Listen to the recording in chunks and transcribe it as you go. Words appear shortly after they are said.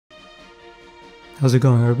How's it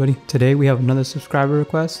going, everybody? Today we have another subscriber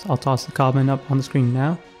request. I'll toss the comment up on the screen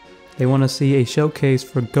now. They want to see a showcase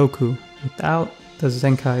for Goku without the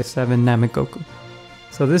Zenkai 7 Namek Goku.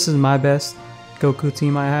 So this is my best Goku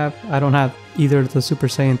team I have. I don't have either of the Super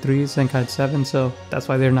Saiyan 3s, Zenkai 7, so that's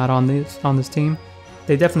why they're not on this team.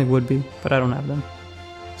 They definitely would be, but I don't have them.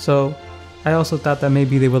 So I also thought that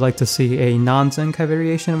maybe they would like to see a non-Zenkai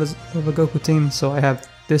variation of a Goku team, so I have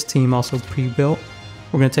this team also pre-built.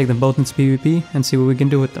 We're going to take them both into PvP and see what we can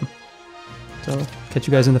do with them. So, catch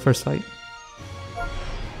you guys in the first fight.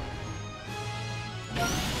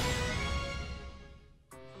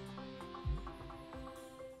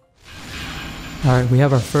 Alright, we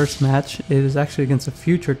have our first match. It is actually against a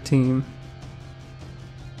future team.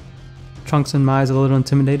 Trunks and Mai is a little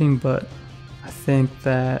intimidating, but I think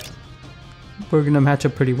that we're going to match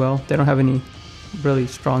up pretty well. They don't have any really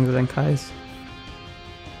strong Zenkais.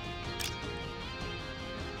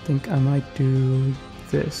 I think I might do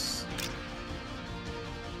this.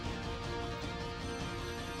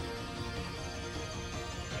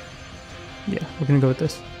 Yeah, we're gonna go with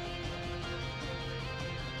this.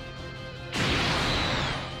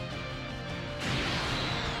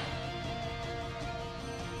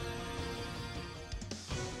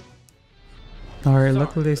 Alright,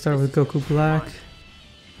 luckily they start with Goku Black.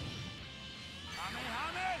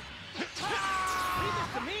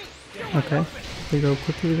 Okay, they go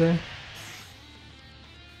quickly there.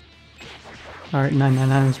 Alright,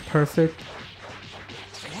 999 is perfect.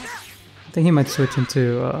 I think he might switch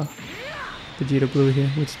into Vegeta Blue here,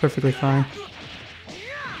 which is perfectly fine.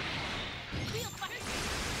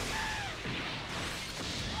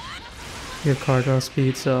 We have card draw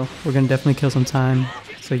speed, so we're gonna definitely kill some time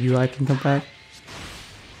so UI can come back.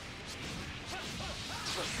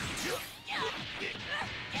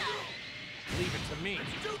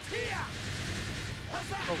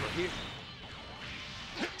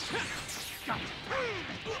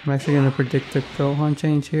 I'm actually going to predict the Gohan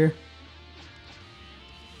change here.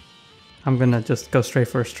 I'm going to just go straight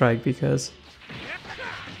for a strike because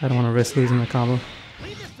I don't want to risk losing the combo.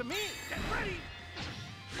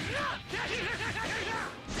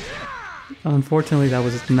 Unfortunately, that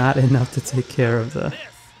was not enough to take care of the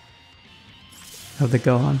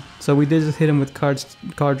Gohan. So we did just hit him with card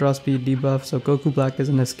draw speed debuff, so Goku Black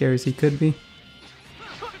isn't as scary as he could be.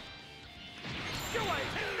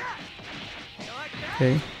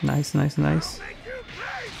 Okay, nice. We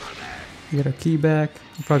get our key back.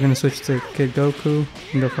 I'm probably going to switch to Kid Goku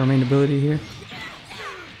and go for our main ability here.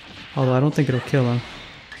 Although I don't think it'll kill him.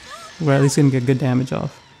 We're at least going to get good damage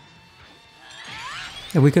off.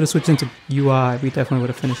 If we could have switched into UI, we definitely would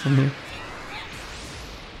have finished him here.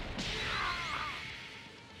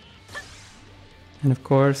 And of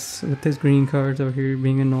course, with his green cards over here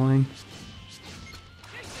being annoying.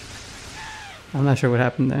 I'm not sure what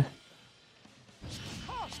happened there.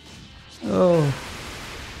 Oh.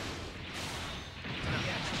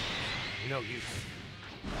 No use.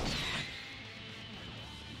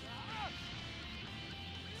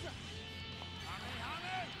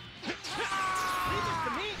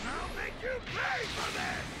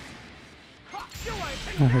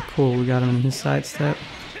 Alright, cool. We got him in his sidestep.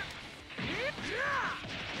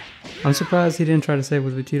 I'm surprised he didn't try to save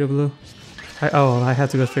with Vegeta Blue. I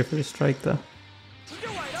had to go straight for the strike though.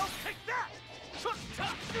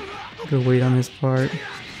 Good weight on his part.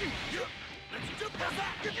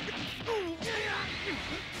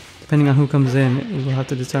 Depending on who comes in, we'll have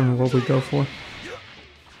to determine what we go for.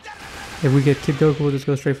 If we get Kid Goku, we'll just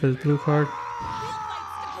go straight for the blue card.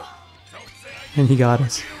 And he got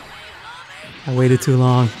us. I waited too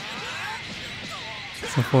long.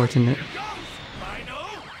 It's unfortunate.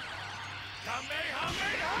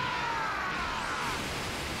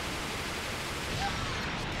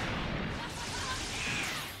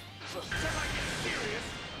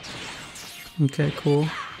 Okay, cool.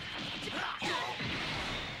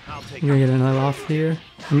 We're gonna get another off here.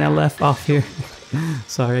 And that left off here.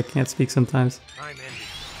 Sorry, I can't speak sometimes.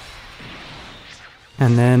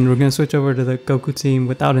 And then we're gonna switch over to the Goku team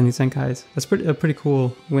without any Zenkais. That's a pretty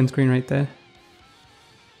cool win screen right there.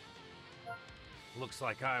 Looks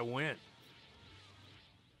like I win.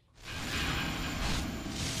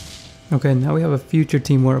 Okay, now we have a future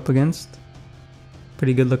team we're up against.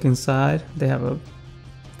 Pretty good looking side. They have a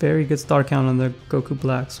very good star count on their Goku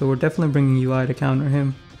Black, so we're definitely bringing UI to counter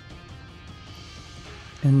him.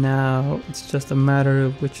 And now it's just a matter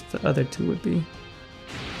of which the other two would be.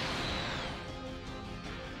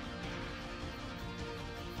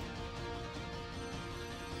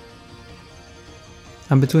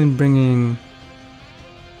 I'm between bringing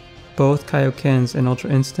both Kaiokens and Ultra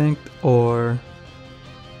Instinct, or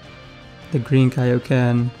the green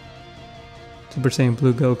Kaioken, Super Saiyan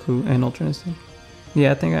Blue Goku, and Ultra Instinct.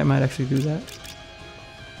 Yeah, I think I might actually do that.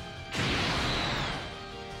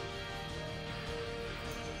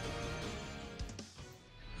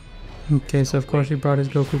 Okay, so of course he brought his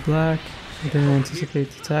Goku Black. I didn't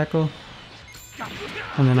anticipate the tackle.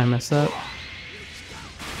 And then I mess up.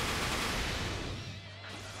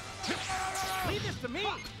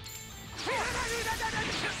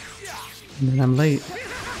 And then I'm late.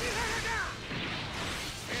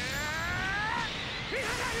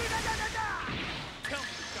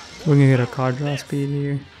 We're gonna get a card draw speed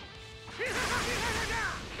here.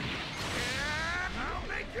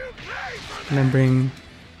 And then bring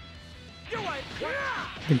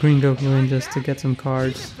the green Goku in just to get some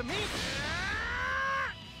cards.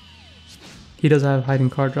 He does have hiding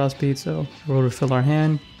card draw speed, so we'll refill our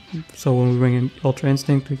hand. So when we bring in Ultra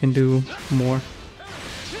Instinct, we can do more.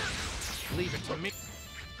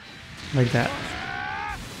 Like that.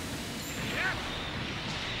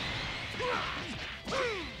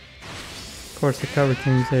 Of course, the cover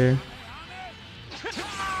team's there.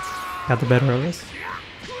 Got the better of us.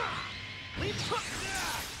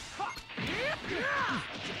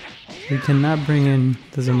 We cannot bring in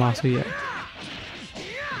the Zamasu yet.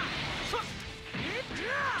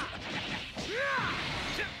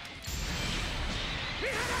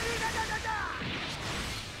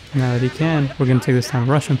 Now that he can, we're gonna take this time,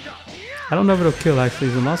 rush him. I don't know if it'll kill actually,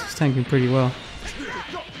 Zamasu's tanking pretty well.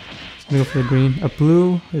 Let's go for the green. A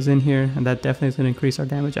blue is in here, and that definitely is gonna increase our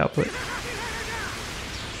damage output.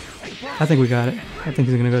 I think we got it. I think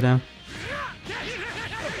he's gonna go down.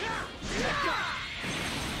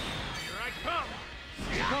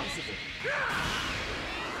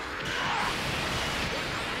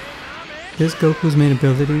 This Goku's main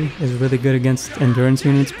ability is really good against endurance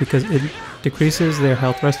units because it decreases their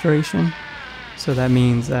health restoration. So that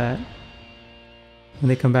means that when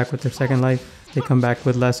they come back with their second life, they come back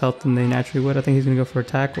with less health than they naturally would. I think he's gonna go for a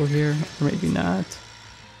tackle here, or maybe not.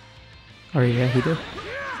 Or yeah, he did.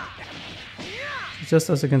 It's just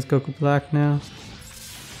us against Goku Black now.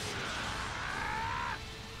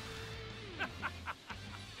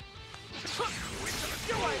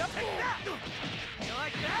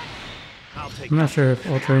 I'm not sure if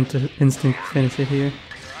Ultra Instinct finish it here.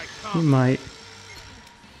 He might.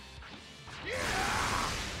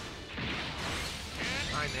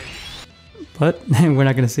 But we're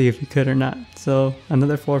not going to see if he could or not. So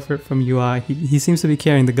another forfeit from UI. He seems to be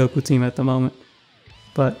carrying the Goku team at the moment.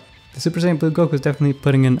 But the Super Saiyan Blue Goku is definitely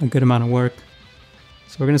putting in a good amount of work.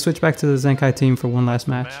 So we're going to switch back to the Zenkai team for one last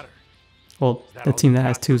match. Well, the team that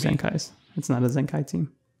has two Zenkais. It's not a Zenkai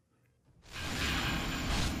team.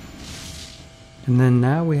 And then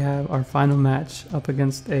now we have our final match up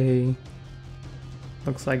against a,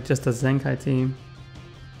 looks like just a Zenkai team.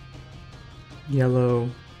 Yellow,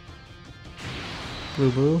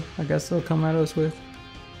 blue, I guess they'll come at us with.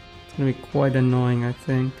 It's gonna be quite annoying, I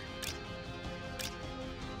think.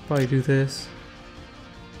 Probably do this.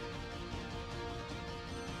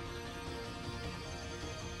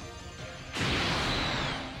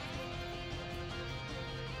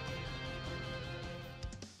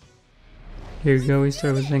 Here we go, we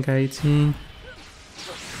start with Zenkai 18.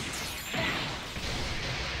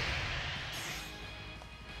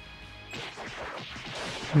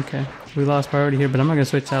 Okay, we lost priority here, but I'm not going to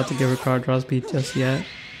switch out to give her card draw speed just yet.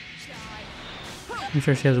 I'm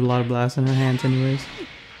sure she has a lot of blasts in her hands anyways.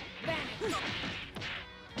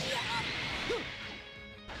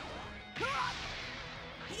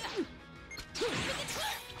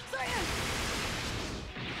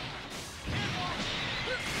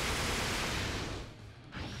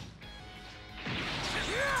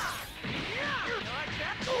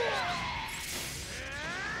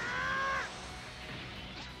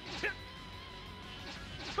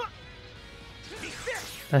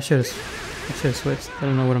 I should have switched. I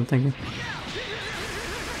don't know what I'm thinking.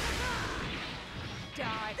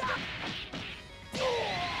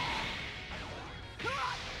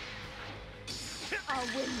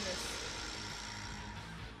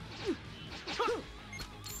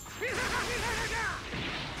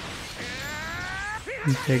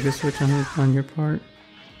 Okay, good switch on your part.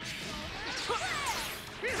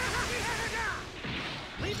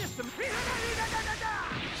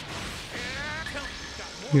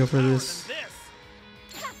 Go for this.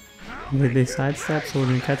 They sidestep, so we're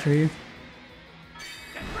gonna catch her here.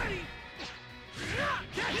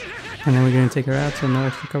 And then we're gonna take her out, so no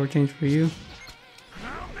extra cover change for you.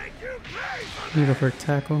 I'm gonna go for a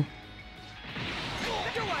tackle.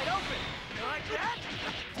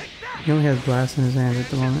 He only has blast in his hands at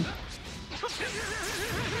the moment.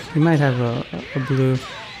 He might have a blue.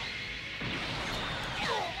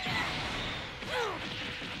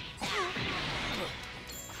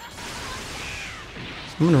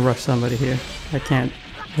 I'm gonna rush somebody here. I can't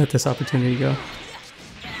let this opportunity go.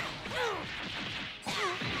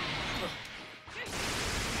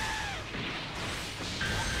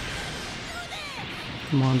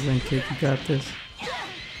 Come on, Zen Kid, you got this.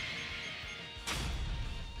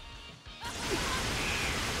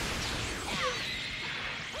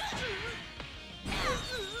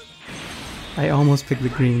 I almost picked the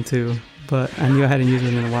green too, but I knew I hadn't used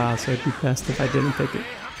it in a while, so it'd be best if I didn't pick it.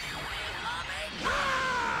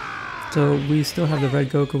 So we still have the red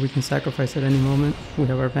Goku we can sacrifice at any moment. We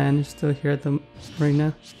have our advantage still here at the right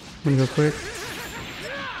now. I'm gonna go quick.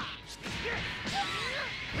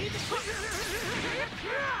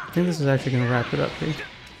 I think this is actually gonna wrap it up here.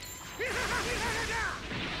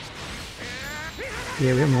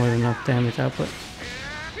 Yeah, we have more than enough damage output.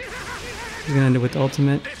 He's gonna end it with the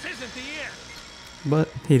ultimate. But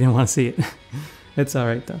he didn't want to see it. It's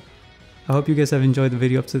alright though. I hope you guys have enjoyed the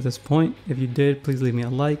video up to this point. If you did, please leave me a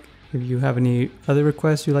like. If you have any other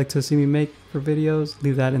requests you'd like to see me make for videos,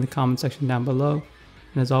 leave that in the comment section down below.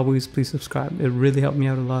 And as always, please subscribe. It really helped me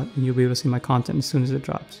out a lot and you'll be able to see my content as soon as it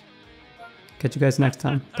drops. Catch you guys next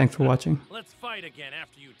time. Thanks for watching. Let's fight again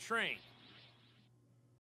after you train.